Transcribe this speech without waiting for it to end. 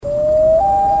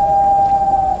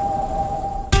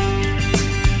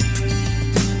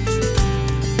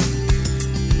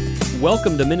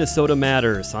Welcome to Minnesota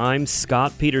Matters. I'm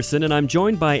Scott Peterson, and I'm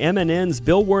joined by MNN's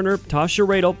Bill Werner, Tasha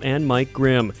Radel, and Mike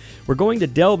Grimm. We're going to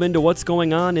delve into what's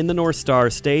going on in the North Star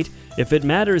State. If it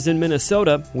matters in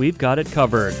Minnesota, we've got it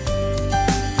covered.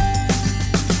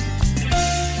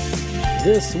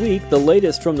 This week, the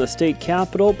latest from the state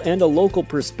capitol and a local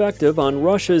perspective on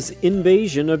Russia's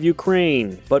invasion of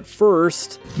Ukraine. But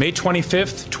first, May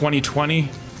 25th, 2020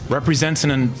 represents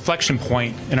an inflection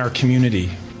point in our community.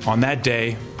 On that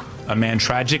day, a man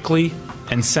tragically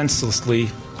and senselessly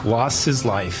lost his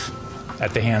life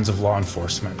at the hands of law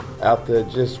enforcement. After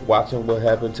just watching what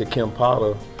happened to Kim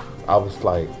Potter, I was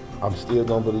like, I'm still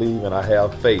going to believe and I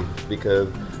have faith because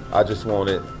I just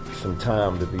wanted some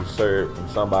time to be served from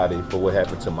somebody for what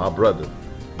happened to my brother.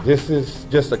 This is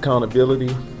just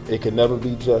accountability. It can never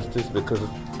be justice because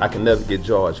I can never get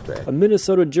George back. A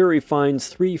Minnesota jury finds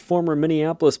 3 former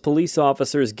Minneapolis police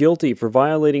officers guilty for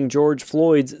violating George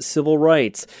Floyd's civil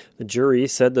rights. The jury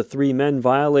said the 3 men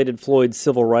violated Floyd's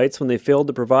civil rights when they failed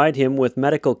to provide him with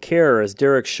medical care as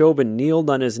Derek Chauvin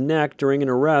kneeled on his neck during an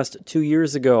arrest 2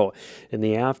 years ago. In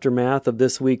the aftermath of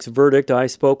this week's verdict, I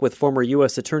spoke with former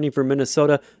U.S. Attorney for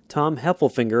Minnesota, Tom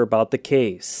Heffelfinger, about the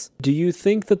case. Do you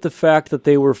think that the fact that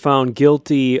they were found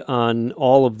guilty on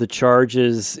all of the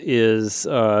charges is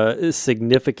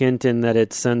significant in that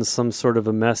it sends some sort of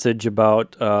a message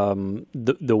about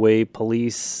the way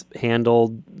police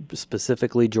handled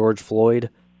specifically George Floyd?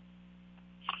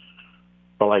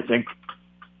 Well, I think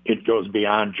it goes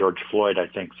beyond George Floyd. I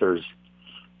think there's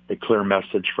a clear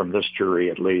message from this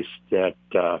jury, at least, that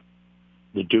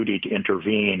the duty to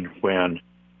intervene when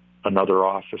another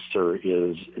officer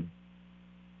is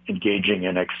engaging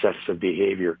in excessive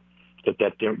behavior,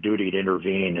 that duty to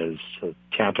intervene is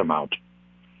tantamount.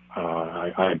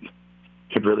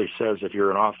 It really says if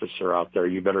you're an officer out there,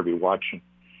 you better be watching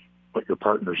what your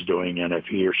partner's doing, and if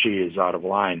he or she is out of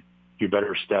line, you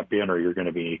better step in or you're going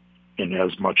to be in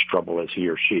as much trouble as he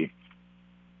or she.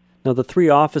 Now, the 3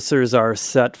 officers are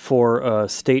set for a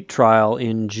state trial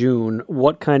in June.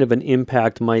 What kind of an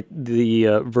impact might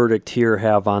the verdict here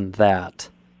have on that?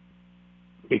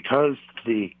 Because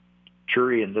the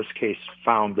jury in this case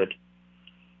found that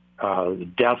the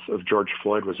death of George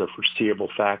Floyd was a foreseeable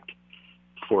fact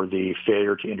for the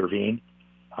failure to intervene,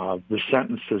 the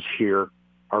sentences here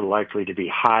are likely to be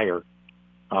higher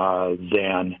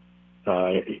than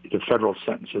the federal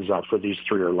sentences for these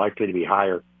 3 are likely to be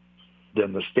higher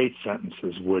than the state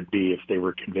sentences would be if they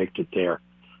were convicted there.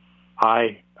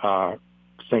 I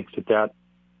think that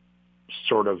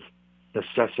sort of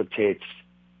necessitates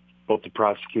both the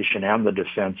prosecution and the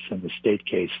defense in the state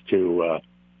case to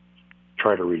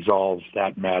try to resolve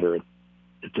that matter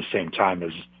at the same time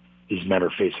as these men are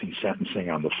facing sentencing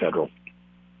on the federal.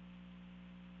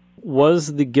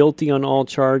 Was the guilty on all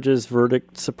charges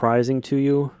verdict surprising to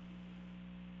you?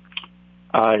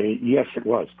 Yes, it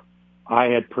was. I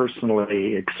had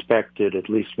personally expected at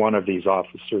least one of these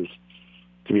officers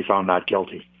to be found not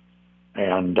guilty.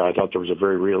 And I thought there was a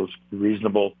very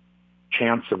reasonable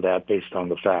chance of that based on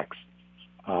the facts.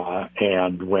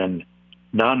 And when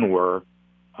none were,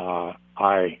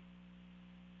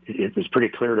 it was pretty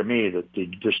clear to me that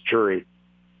this jury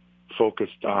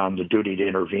focused on the duty to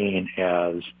intervene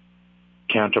as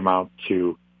tantamount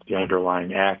to the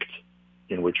underlying act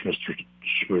in which Mr.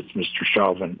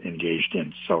 Chauvin engaged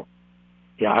in. So,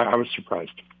 yeah, I was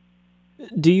surprised.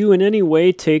 Do you in any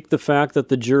way take the fact that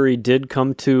the jury did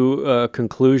come to a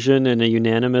conclusion and a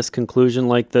unanimous conclusion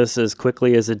like this as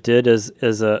quickly as it did as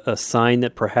a sign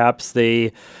that perhaps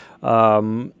they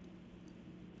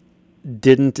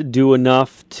didn't do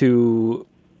enough to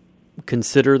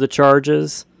consider the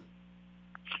charges?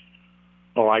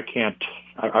 Oh, I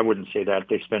wouldn't say that.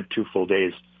 They spent 2 full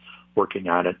days working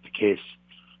on it.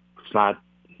 The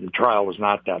trial was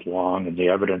not that long, and the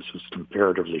evidence was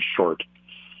comparatively short.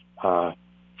 I'm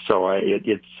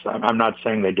not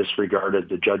saying they disregarded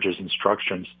the judge's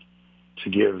instructions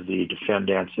to give the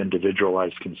defendants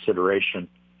individualized consideration,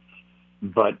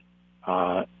 but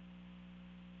I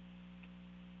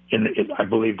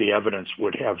believe the evidence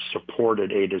would have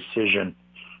supported a decision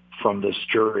from this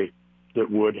jury that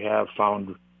would have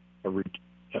found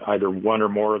either one or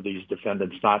more of these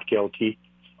defendants not guilty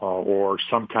or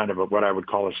some kind of what I would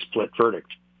call a split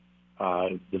verdict.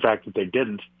 The fact that they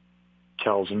didn't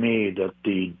tells me that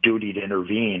the duty to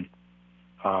intervene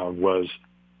outweighed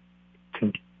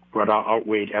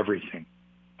everything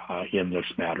in this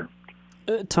matter.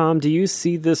 Tom, do you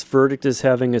see this verdict as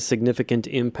having a significant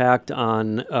impact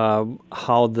on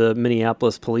how the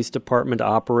Minneapolis Police Department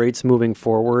operates moving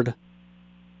forward?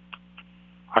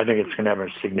 I think it's going to have a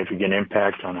significant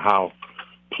impact on how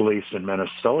police in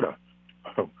Minnesota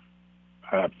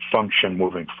function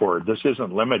moving forward. This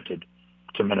isn't limited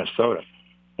to Minnesota.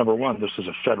 Number one, this is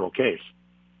a federal case,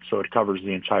 so it covers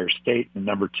the entire state. And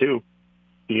number two,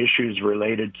 the issues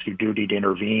related to duty to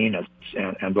intervene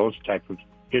and those type of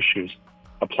issues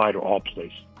apply to all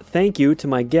police. Thank you to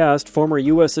my guest, former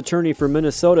U.S. Attorney for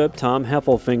Minnesota, Tom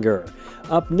Heffelfinger.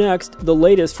 Up next, the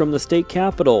latest from the state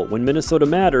capitol when Minnesota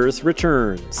Matters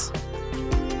returns.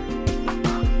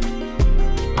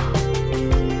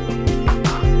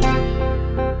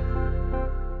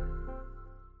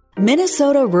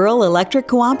 Minnesota Rural Electric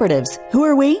Cooperatives. Who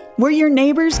are we? We're your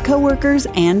neighbors, coworkers,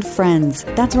 and friends.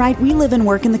 That's right, we live and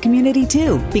work in the community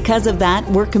too. Because of that,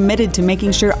 we're committed to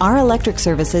making sure our electric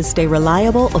services stay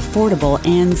reliable, affordable,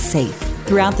 and safe.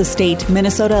 Throughout the state,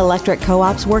 Minnesota electric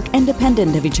co-ops work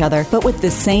independent of each other, but with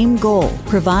the same goal: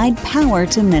 provide power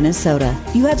to Minnesota.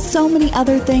 You have so many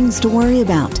other things to worry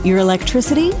about. Your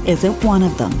electricity isn't one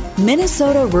of them.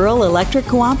 Minnesota Rural Electric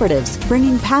Cooperatives,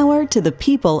 bringing power to the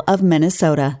people of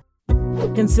Minnesota.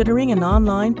 Considering an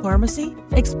online pharmacy?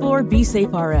 Explore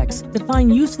BeSafeRx to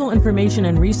find useful information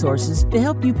and resources to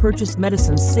help you purchase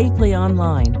medicines safely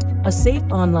online. A safe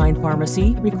online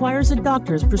pharmacy requires a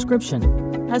doctor's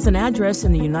prescription, has an address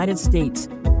in the United States,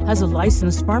 has a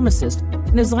licensed pharmacist,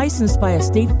 and is licensed by a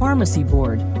state pharmacy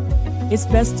board. It's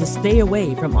best to stay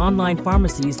away from online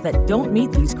pharmacies that don't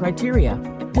meet these criteria.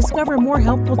 Discover more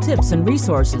helpful tips and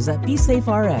resources at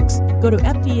BeSafeRx. Go to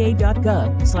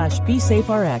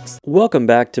fda.gov/BeSafeRx. Welcome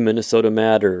back to Minnesota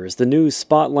Matters. The news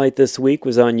spotlight this week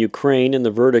was on Ukraine and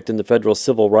the verdict in the federal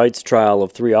civil rights trial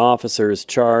of 3 officers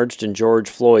charged in George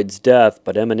Floyd's death.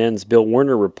 But MNN's Bill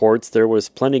Werner reports there was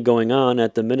plenty going on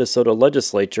at the Minnesota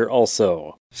legislature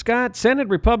also. Scott, Senate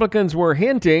Republicans were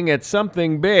hinting at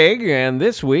something big, and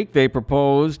this week they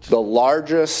proposed the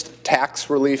largest tax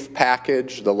relief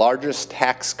package, the largest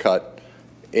tax cut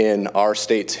in our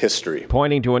state's history.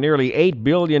 Pointing to a nearly $8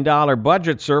 billion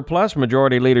budget surplus,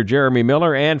 Majority Leader Jeremy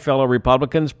Miller and fellow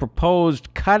Republicans proposed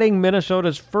cutting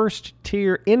Minnesota's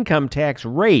first-tier income tax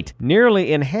rate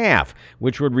nearly in half,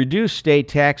 which would reduce state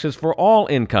taxes for all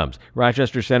incomes.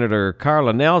 Rochester Senator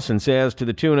Carla Nelson says to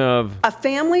the tune of, a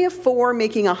family of 4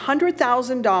 making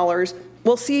 $100,000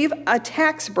 will receive a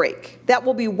tax break. That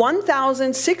will be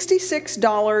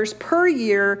 $1,066 per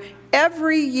year,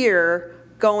 every year,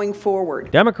 going forward.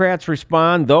 Democrats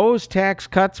respond, those tax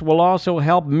cuts will also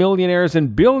help millionaires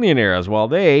and billionaires, while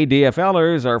they,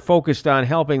 DFLers, are focused on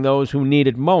helping those who need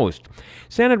it most.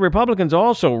 Senate Republicans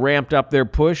also ramped up their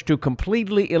push to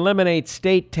completely eliminate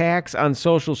state tax on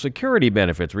Social Security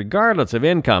benefits, regardless of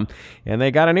income, and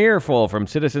they got an earful from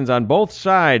citizens on both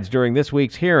sides during this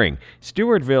week's hearing.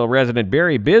 Stewartville resident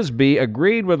Barry Bisbee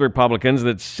agreed with Republicans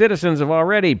that citizens have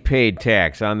already paid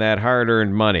tax on that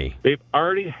hard-earned money. They've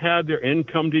already had their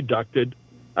income deducted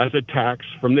as a tax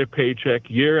from their paycheck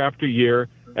year after year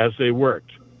as they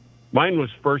worked. Mine was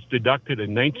first deducted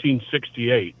in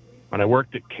 1968 when I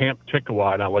worked at Camp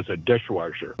Chickawaw and I was a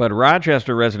dishwasher. But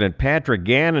Rochester resident Patrick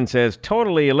Gannon says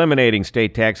totally eliminating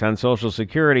state tax on Social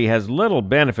Security has little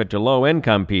benefit to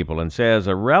low-income people, and says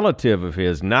a relative of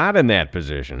his not in that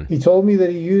position. He told me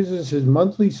that he uses his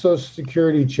monthly Social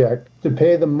Security check to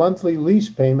pay the monthly lease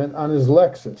payment on his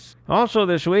Lexus. Also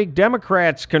this week,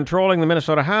 Democrats controlling the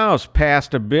Minnesota House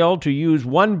passed a bill to use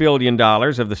 $1 billion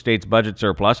of the state's budget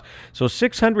surplus, so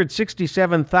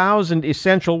 667,000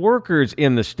 essential workers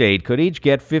in the state could each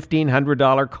get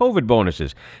 $1,500 COVID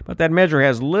bonuses. But that measure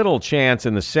has little chance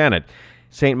in the Senate.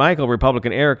 St. Michael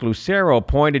Republican Eric Lucero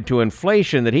pointed to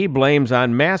inflation that he blames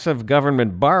on massive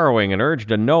government borrowing and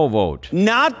urged a no vote.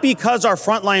 Not because our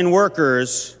frontline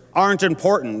workers aren't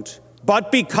important,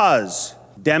 but because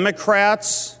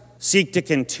Democrats seek to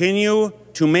continue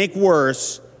to make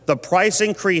worse the price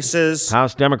increases.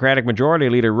 House Democratic Majority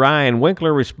Leader Ryan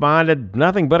Winkler responded,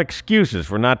 nothing but excuses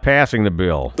for not passing the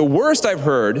bill. The worst I've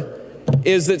heard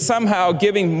is that somehow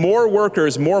giving more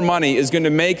workers more money is going to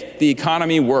make the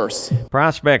economy worse.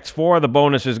 Prospects for the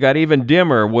bonuses got even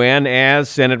dimmer when, as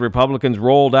Senate Republicans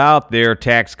rolled out their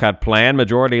tax cut plan,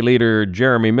 Majority Leader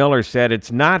Jeremy Miller said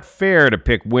it's not fair to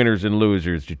pick winners and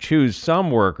losers, to choose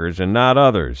some workers and not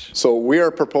others. So we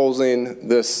are proposing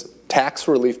this tax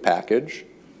relief package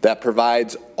that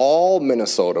provides all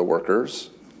Minnesota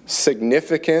workers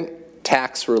significant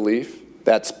tax relief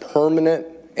that's permanent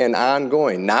and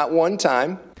ongoing, not one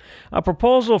time. A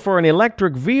proposal for an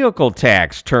electric vehicle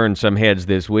tax turned some heads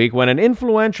this week when an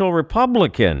influential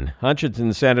Republican,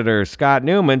 Hutchinson Senator Scott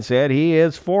Newman, said he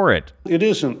is for it. It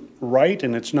isn't right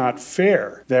and it's not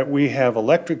fair that we have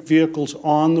electric vehicles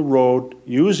on the road,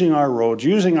 using our roads,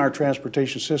 using our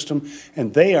transportation system,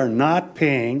 and they are not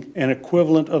paying an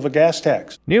equivalent of a gas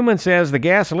tax. Newman says the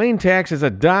gasoline tax is a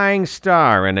dying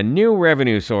star and a new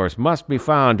revenue source must be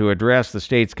found to address the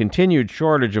state's continued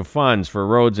shortage of funds for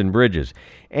roads and bridges.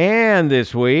 And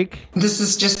this week, this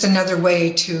is just another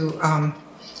way to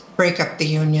break up the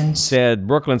unions, said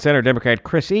Brooklyn Center Democrat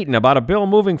Chris Eaton about a bill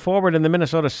moving forward in the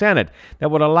Minnesota Senate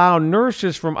that would allow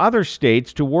nurses from other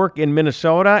states to work in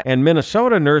Minnesota and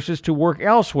Minnesota nurses to work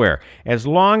elsewhere, as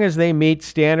long as they meet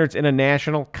standards in a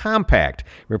national compact.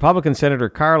 Republican Senator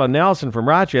Carla Nelson from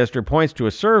Rochester points to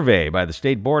a survey by the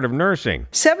State Board of Nursing.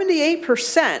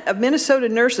 78% of Minnesota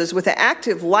nurses with an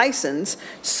active license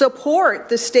support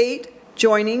the state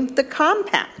joining the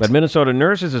compact. But Minnesota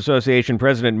Nurses Association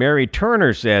President Mary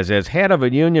Turner says, as head of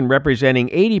a union representing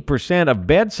 80% of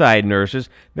bedside nurses,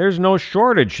 there's no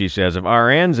shortage, she says, of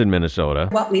RNs in Minnesota.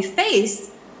 What we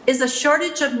face is a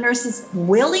shortage of nurses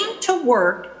willing to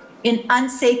work in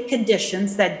unsafe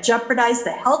conditions that jeopardize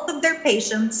the health of their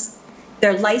patients,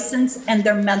 their license, and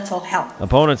their mental health.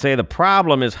 Opponents say the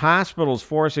problem is hospitals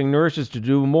forcing nurses to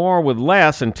do more with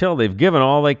less until they've given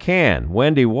all they can.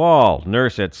 Wendy Wall,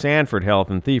 nurse at Sanford Health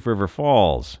in Thief River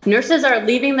Falls. Nurses are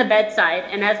leaving the bedside,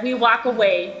 and as we walk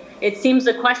away, it seems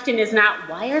the question is not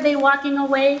why are they walking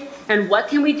away and what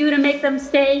can we do to make them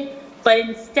stay, but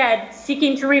instead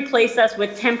seeking to replace us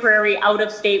with temporary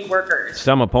out-of-state workers.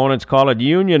 Some opponents call it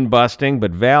union busting,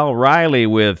 but Val Riley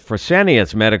with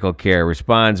Fresenius Medical Care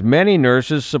responds many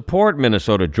nurses support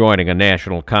Minnesota joining a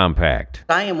national compact.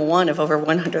 I am one of over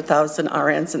 100,000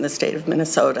 RNs in the state of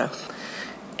Minnesota,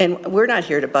 and we're not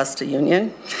here to bust a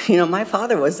union. You know, my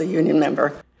father was a union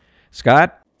member.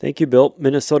 Scott? Thank you, Bill.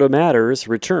 Minnesota Matters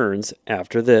returns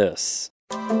after this.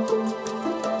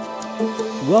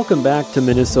 Welcome back to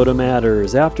Minnesota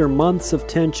Matters. After months of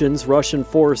tensions, Russian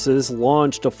forces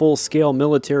launched a full-scale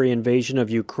military invasion of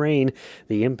Ukraine.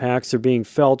 The impacts are being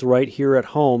felt right here at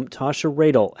home. Tasha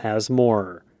Radel has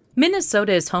more.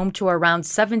 Minnesota is home to around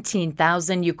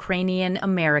 17,000 Ukrainian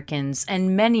Americans,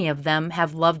 and many of them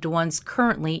have loved ones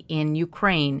currently in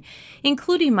Ukraine,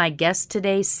 including my guest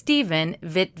today, Stephen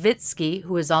Vitvitsky,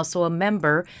 who is also a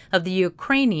member of the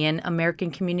Ukrainian American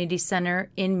Community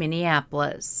Center in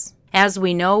Minneapolis. As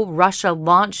we know, Russia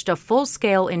launched a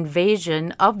full-scale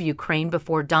invasion of Ukraine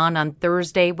before dawn on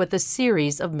Thursday with a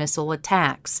series of missile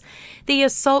attacks. The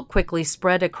assault quickly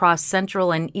spread across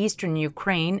central and eastern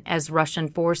Ukraine as Russian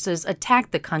forces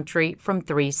attacked the country from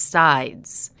three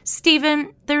sides.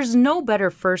 Stephen, there's no better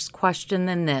first question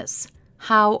than this.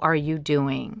 How are you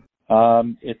doing?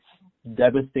 It's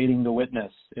devastating to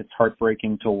witness. It's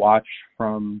heartbreaking to watch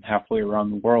from halfway around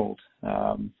the world.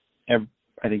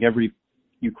 I think every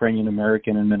Ukrainian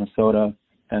American in Minnesota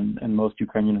and most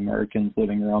Ukrainian Americans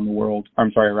living around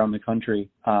the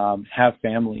country, have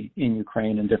family in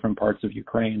Ukraine and different parts of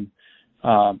Ukraine.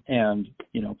 And,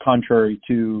 contrary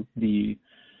to the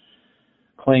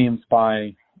claims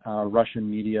by Russian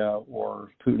media or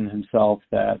Putin himself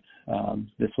that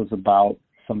this was about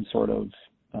some sort of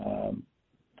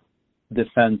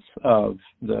defense of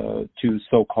the two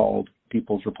so-called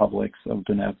People's Republics of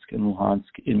Donetsk and Luhansk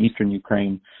in eastern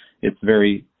Ukraine, it's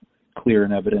very clear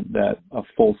and evident that a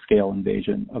full-scale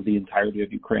invasion of the entirety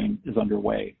of Ukraine is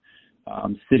underway.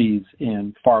 Cities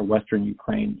in far western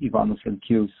Ukraine,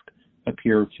 Ivano-Frankivsk,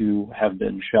 appear to have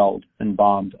been shelled and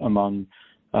bombed among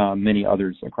many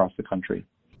others across the country.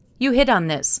 You hit on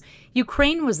this.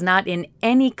 Ukraine was not in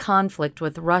any conflict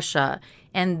with Russia,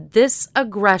 and this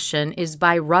aggression is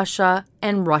by Russia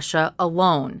and Russia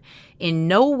alone. In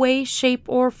no way, shape,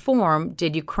 or form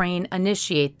did Ukraine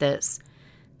initiate this.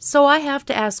 So I have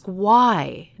to ask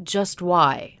why, just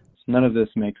why? None of this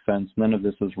makes sense. None of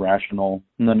this is rational.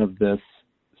 None of this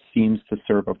seems to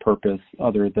serve a purpose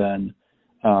other than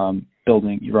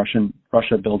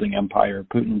Russia building empire,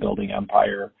 Putin building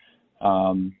empire,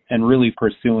 and really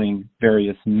pursuing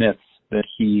various myths that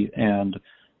he and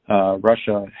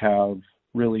Russia have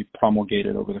really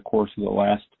promulgated over the course of the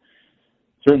last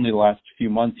few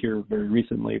months here, very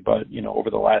recently, but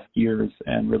over the last years.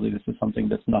 And really, this is something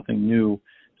that's nothing new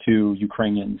to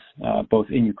Ukrainians, both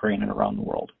in Ukraine and around the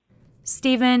world.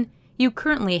 Stephen, you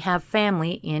currently have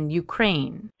family in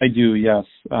Ukraine. I do, yes.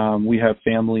 We have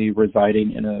family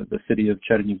residing in the city of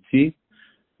Chernivtsi,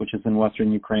 which is in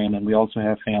western Ukraine, and we also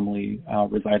have family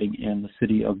residing in the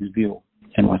city of Lviv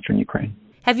in western Ukraine.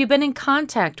 Have you been in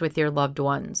contact with your loved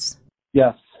ones?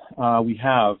 Yes, we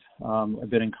have.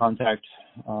 I've been in contact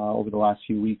over the last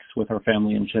few weeks with our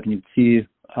family in Chernivtsi.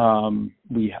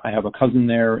 I have a cousin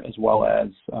there, as well as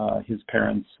his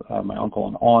parents, my uncle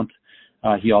and aunt.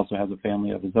 He also has a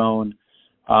family of his own.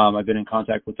 I've been in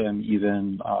contact with them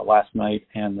even last night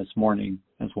and this morning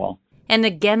as well. And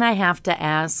again, I have to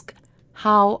ask,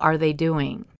 how are they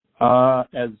doing?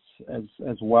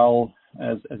 As well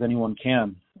as anyone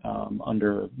can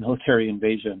under military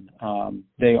invasion.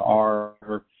 They are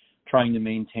trying to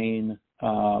maintain,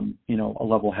 a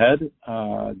level head.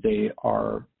 They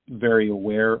are very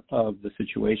aware of the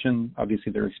situation.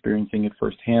 Obviously, they're experiencing it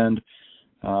firsthand.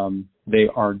 They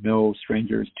are no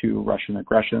strangers to Russian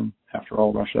aggression. After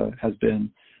all, Russia has been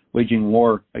waging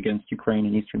war against Ukraine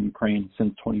and eastern Ukraine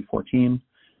since 2014.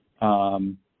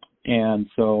 And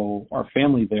so our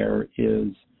family there is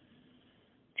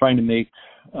trying to make,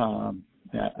 I'm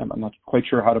not quite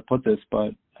sure how to put this,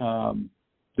 but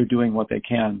they're doing what they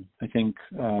can. I think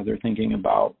they're thinking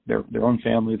about their own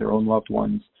family, their own loved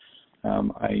ones.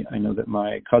 I know that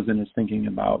my cousin is thinking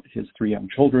about his 3 young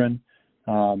children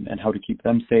and how to keep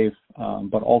them safe,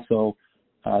 but also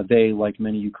they, like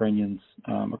many Ukrainians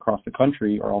across the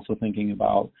country, are also thinking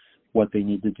about what they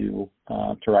need to do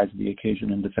to rise to the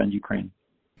occasion and defend Ukraine.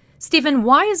 Stephen,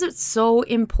 why is it so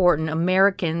important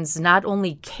Americans not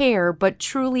only care, but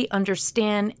truly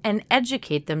understand and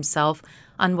educate themselves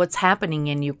on what's happening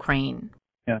in Ukraine?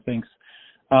 Yeah, thanks.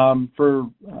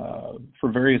 For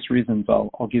various reasons,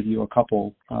 I'll give you a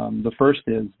couple. The first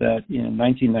is that in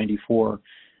 1994,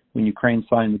 when Ukraine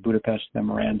signed the Budapest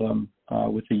Memorandum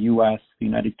with the U.S., the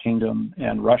United Kingdom,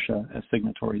 and Russia as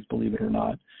signatories, believe it or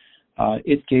not,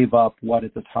 it gave up what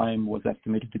at the time was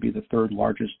estimated to be the 3rd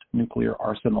largest nuclear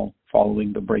arsenal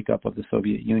following the breakup of the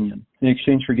Soviet Union. In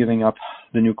exchange for giving up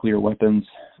the nuclear weapons,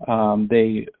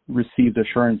 they received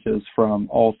assurances from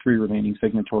all 3 remaining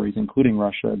signatories, including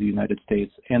Russia, the United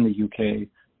States, and the UK,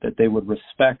 that they would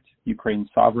respect Ukraine's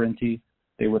sovereignty,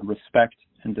 they would respect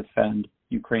and defend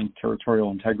Ukraine's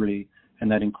territorial integrity, and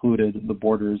that included the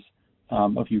borders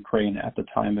of Ukraine at the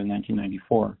time in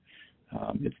 1994.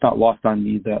 It's not lost on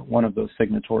me that one of those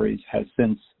signatories has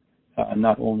since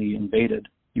not only invaded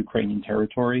Ukrainian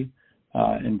territory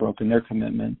and broken their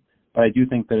commitment, but I do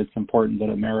think that it's important that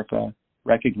America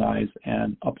recognize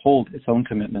and uphold its own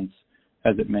commitments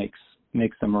as it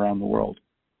makes them around the world.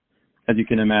 As you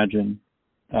can imagine,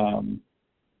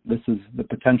 this is the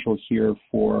potential here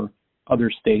for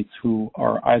other states who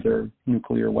are either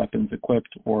nuclear weapons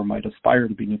equipped or might aspire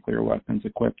to be nuclear weapons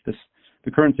equipped.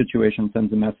 The current situation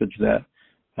sends a message that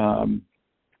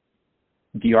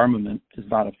dearmament is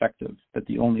not effective, that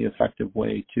the only effective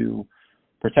way to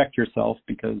protect yourself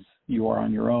because you are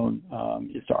on your own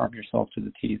is to arm yourself to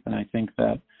the teeth. And I think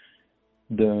that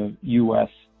the U.S.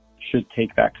 should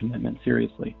take that commitment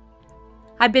seriously.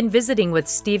 I've been visiting with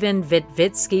Stephen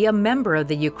Vitvitsky, a member of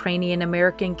the Ukrainian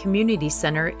American Community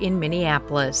Center in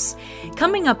Minneapolis.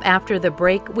 Coming up after the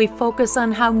break, we focus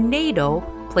on how NATO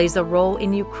plays a role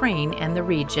in Ukraine and the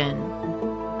region.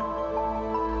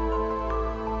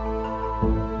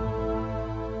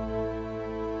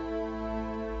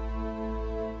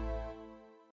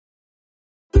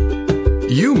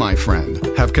 You, my friend,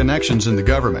 have connections in the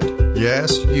government.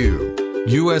 Yes, you.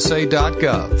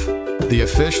 USA.gov, the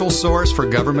official source for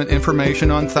government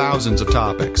information on thousands of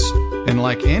topics. And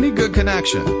like any good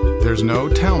connection, there's no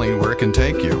telling where it can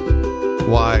take you.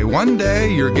 Why, one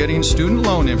day you're getting student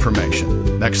loan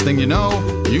information. Next thing you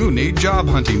know, you need job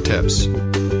hunting tips.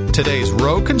 Today's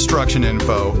road construction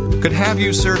info could have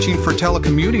you searching for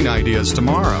telecommuting ideas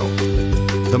tomorrow.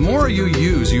 The more you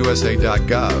use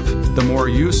USA.gov, the more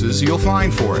uses you'll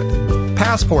find for it.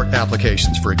 Passport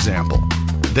applications, for example.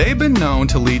 They've been known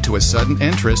to lead to a sudden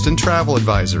interest in travel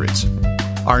advisories.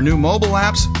 Our new mobile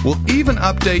apps will even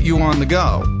update you on the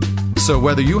go. So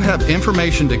whether you have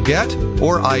information to get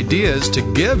or ideas to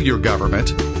give your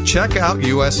government, check out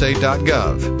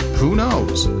USA.gov. Who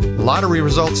knows? Lottery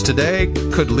results today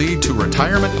could lead to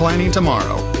retirement planning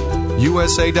tomorrow.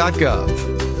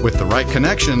 USA.gov. With the right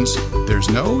connections, there's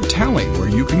no telling where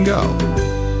you can go.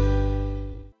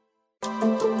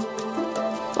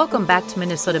 Welcome back to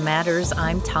Minnesota Matters.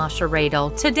 I'm Tasha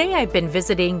Radel. Today I've been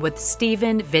visiting with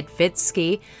Stephen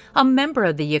Vitvitsky, a member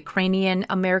of the Ukrainian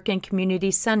American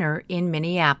Community Center in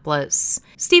Minneapolis.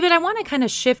 Stephen, I want to kind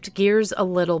of shift gears a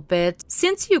little bit.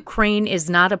 Since Ukraine is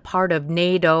not a part of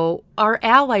NATO, our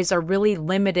allies are really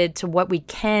limited to what we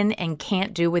can and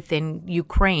can't do within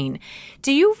Ukraine.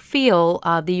 Do you feel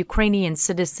the Ukrainian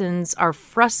citizens are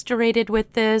frustrated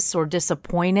with this or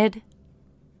disappointed?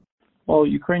 Well,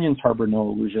 Ukrainians harbor no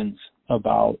illusions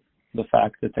about the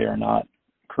fact that they are not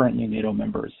currently NATO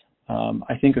members.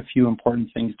 I think a few important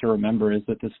things to remember is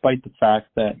that despite the fact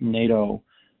that NATO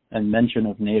and mention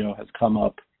of NATO has come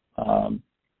up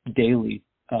daily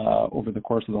over the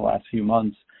course of the last few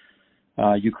months,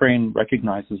 Ukraine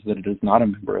recognizes that it is not a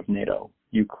member of NATO.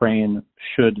 Ukraine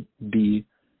should be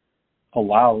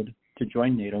allowed to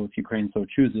join NATO if Ukraine so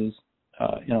chooses,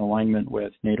 in alignment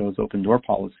with NATO's open door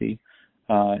policy.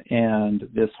 And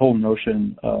this whole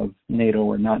notion of NATO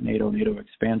or not NATO, NATO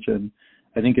expansion,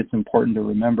 I think it's important to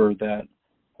remember that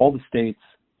all the states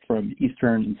from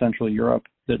Eastern and Central Europe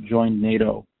that joined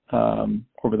NATO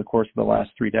over the course of the last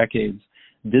 3 decades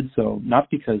did so not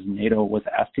because NATO was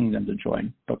asking them to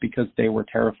join, but because they were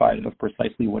terrified of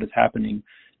precisely what is happening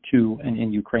to and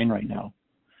in Ukraine right now.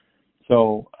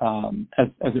 So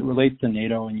as it relates to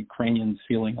NATO and Ukrainians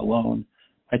feeling alone,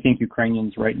 I think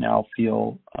Ukrainians right now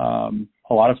feel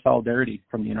a lot of solidarity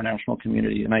from the international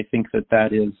community, and I think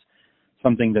that is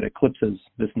something that eclipses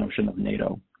this notion of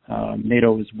NATO.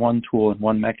 NATO is one tool and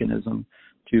one mechanism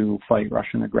to fight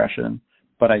Russian aggression,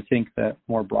 but I think that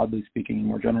more broadly speaking and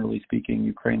more generally speaking,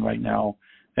 Ukraine right now,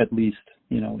 at least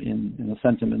in the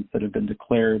sentiments that have been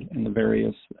declared and the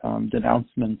various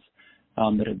denouncements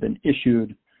that have been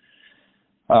issued,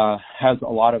 has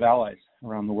a lot of allies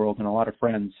around the world and a lot of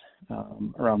friends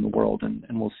around the world, and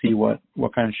we'll see what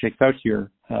kind of shakes out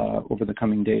here over the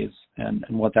coming days and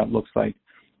what that looks like.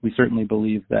 We certainly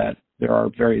believe that there are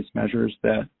various measures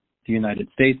that the United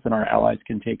States and our allies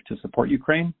can take to support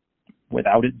Ukraine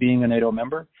without it being a NATO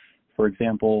member. For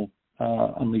example,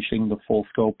 unleashing the full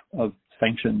scope of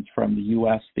sanctions from the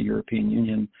U.S., the European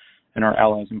Union, and our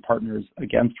allies and partners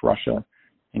against Russia,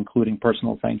 including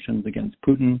personal sanctions against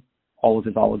Putin, all of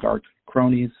his oligarch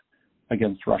cronies,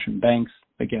 against Russian banks,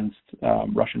 against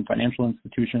Russian financial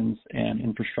institutions and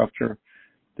infrastructure.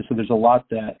 So there's a lot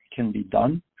that can be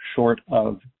done short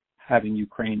of having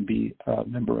Ukraine be a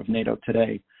member of NATO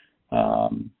today,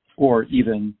 or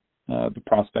even the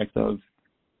prospect of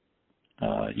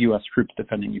U.S. troops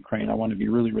defending Ukraine. I want to be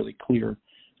really, really clear.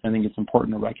 I think it's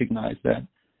important to recognize that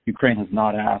Ukraine has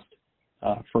not asked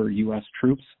for U.S.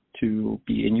 troops to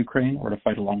be in Ukraine or to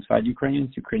fight alongside Ukrainians.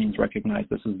 Ukrainians recognize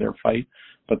this is their fight,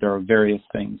 but there are various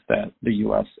things that the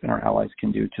U.S. and our allies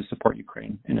can do to support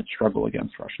Ukraine in its struggle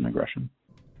against Russian aggression.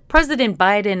 President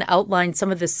Biden outlined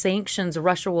some of the sanctions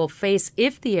Russia will face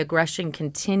if the aggression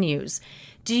continues.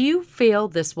 Do you feel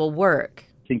this will work?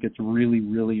 I think it's really,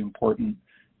 really important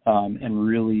and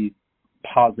really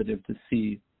positive to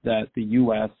see that the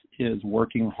U.S. is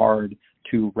working hard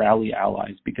to rally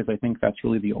allies, because I think that's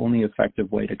really the only effective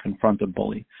way to confront a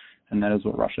bully. And that is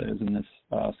what Russia is in this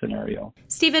scenario.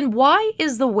 Stephen, why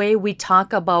is the way we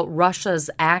talk about Russia's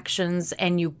actions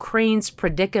and Ukraine's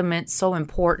predicament so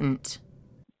important?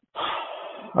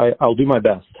 I'll do my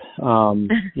best.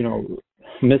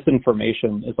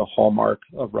 Misinformation is a hallmark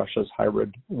of Russia's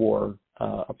hybrid war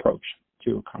approach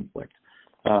to a conflict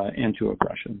and to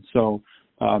aggression. So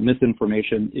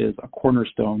misinformation is a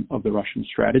cornerstone of the Russian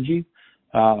strategy.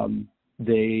 Putin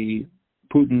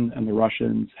and the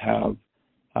Russians have,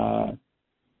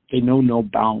 they know no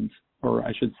bounds, or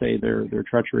I should say their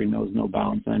treachery knows no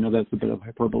bounds. And I know that's a bit of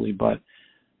hyperbole, but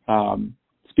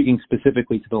speaking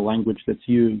specifically to the language that's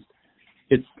used,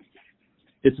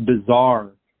 it's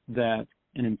bizarre that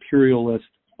an imperialist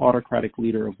autocratic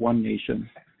leader of one nation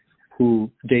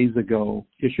who days ago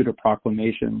issued a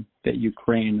proclamation that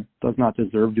Ukraine does not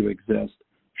deserve to exist,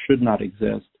 should not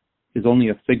exist, is only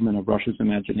a figment of Russia's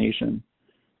imagination.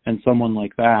 And someone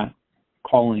like that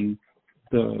calling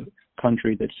the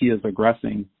country that he is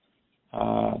aggressing,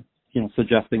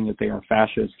 suggesting that they are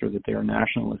fascist or that they are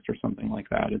nationalist or something like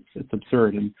that. It's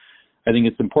absurd. And I think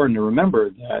it's important to remember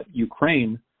that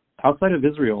Ukraine, outside of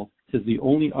Israel, is the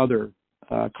only other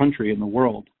country in the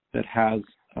world that has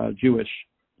a Jewish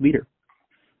leader.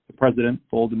 The president,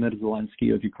 Volodymyr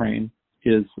Zelensky of Ukraine,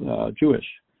 is Jewish.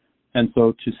 And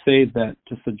so to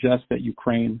suggest that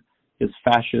Ukraine is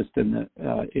fascist and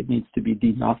that it needs to be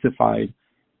denazified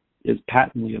is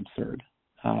patently absurd.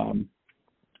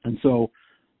 And so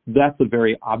that's a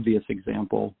very obvious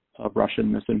example of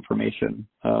Russian misinformation.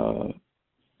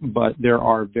 But there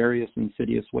are various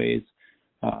insidious ways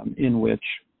in which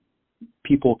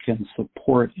people can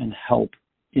support and help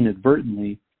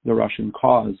inadvertently the Russian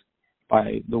cause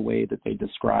by the way that they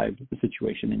describe the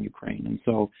situation in Ukraine. And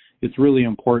so it's really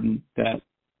important that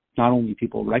not only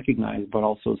people recognize, but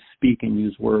also speak and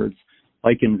use words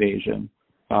like invasion,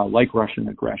 like Russian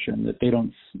aggression, that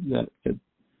that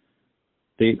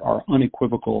they are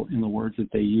unequivocal in the words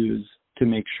that they use to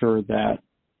make sure that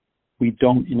we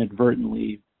don't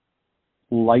inadvertently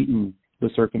lighten the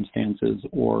circumstances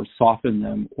or soften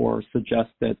them or suggest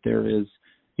that there is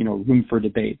room for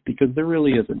debate, because there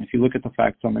really isn't. If you look at the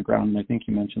facts on the ground, and I think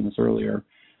you mentioned this earlier,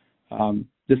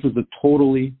 this is a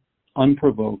totally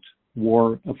unprovoked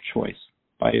war of choice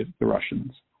by the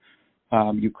Russians.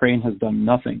 Ukraine has done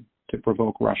nothing to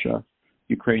provoke Russia.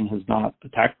 Ukraine has not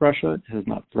attacked Russia, has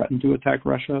not threatened to attack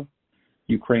Russia.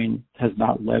 Ukraine has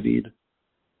not levied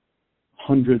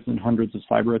hundreds and hundreds of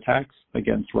cyber attacks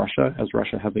against Russia, as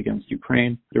Russia has against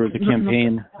Ukraine. There was a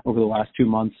campaign over the last 2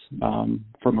 months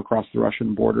from across the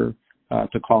Russian border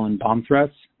to call in bomb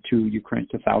threats to Ukraine,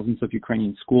 to thousands of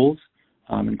Ukrainian schools,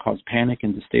 and cause panic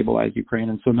and destabilize Ukraine.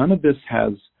 And so none of this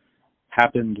has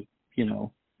happened,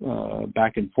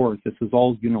 back and forth. This is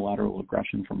all unilateral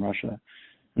aggression from Russia.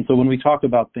 And so when we talk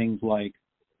about things like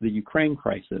the Ukraine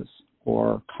crisis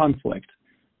or conflict,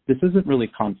 this isn't really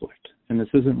conflict, and this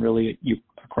isn't really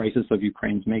a crisis of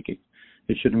Ukraine's making.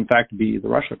 It should, in fact, be the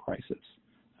Russia crisis.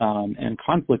 And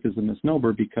conflict is a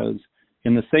misnomer because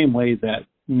in the same way that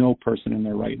no person in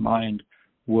their right mind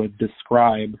would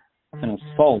describe an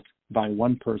assault by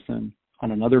one person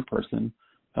on another person,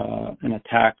 an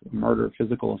attack, murder,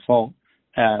 physical assault,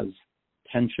 as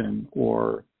tension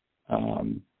or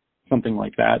something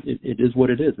like that. It is what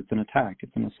it is. It's an attack.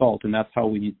 It's an assault. And that's how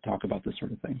we need to talk about this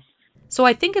sort of thing. So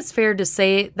I think it's fair to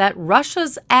say that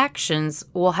Russia's actions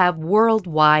will have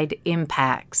worldwide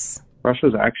impacts.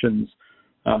 Russia's actions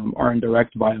are in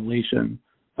direct violation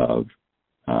of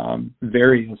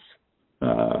various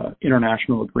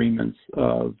international agreements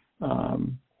of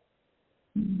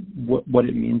what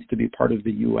it means to be part of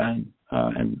the UN.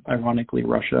 And ironically,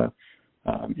 Russia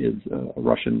is a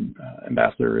Russian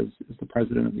ambassador is the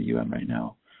president of the UN right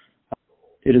now.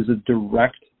 It is a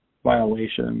direct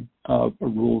violation of a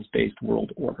rules-based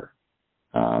world order.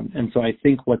 And so I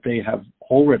think what they have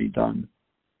already done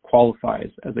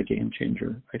qualifies as a game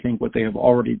changer. I think what they have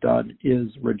already done is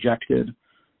rejected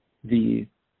the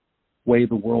way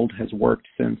the world has worked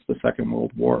since the Second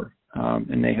World War.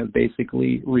 And they have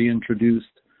basically reintroduced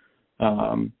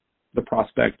the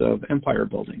prospect of empire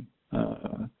building.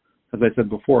 As I said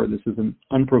before, this is an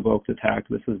unprovoked attack.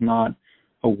 This is not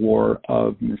a war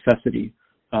of necessity.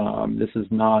 This is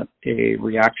not a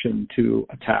reaction to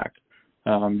attack.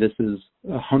 This is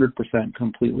 100%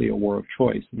 completely a war of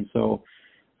choice. And so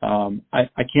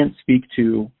I can't speak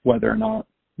to whether or not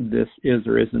this is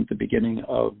or isn't the beginning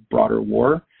of broader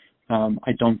war.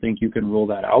 I don't think you can rule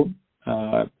that out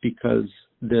because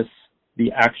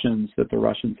the actions that the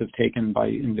Russians have taken by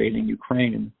invading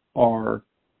Ukraine are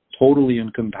totally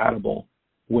incompatible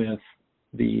with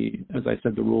as I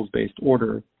said, the rules-based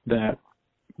order that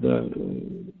the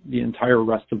entire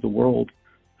rest of the world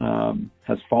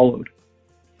has followed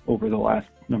over the last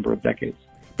number of decades.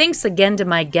 Thanks again to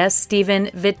my guest, Stephen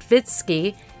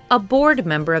Vitvitsky, a board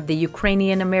member of the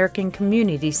Ukrainian American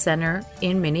Community Center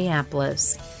in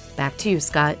Minneapolis. Back to you,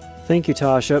 Scott. Thank you,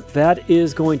 Tasha. That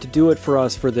is going to do it for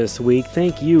us for this week.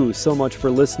 Thank you so much for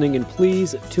listening, and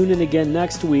please tune in again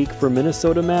next week for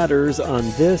Minnesota Matters on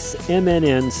this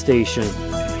MNN station.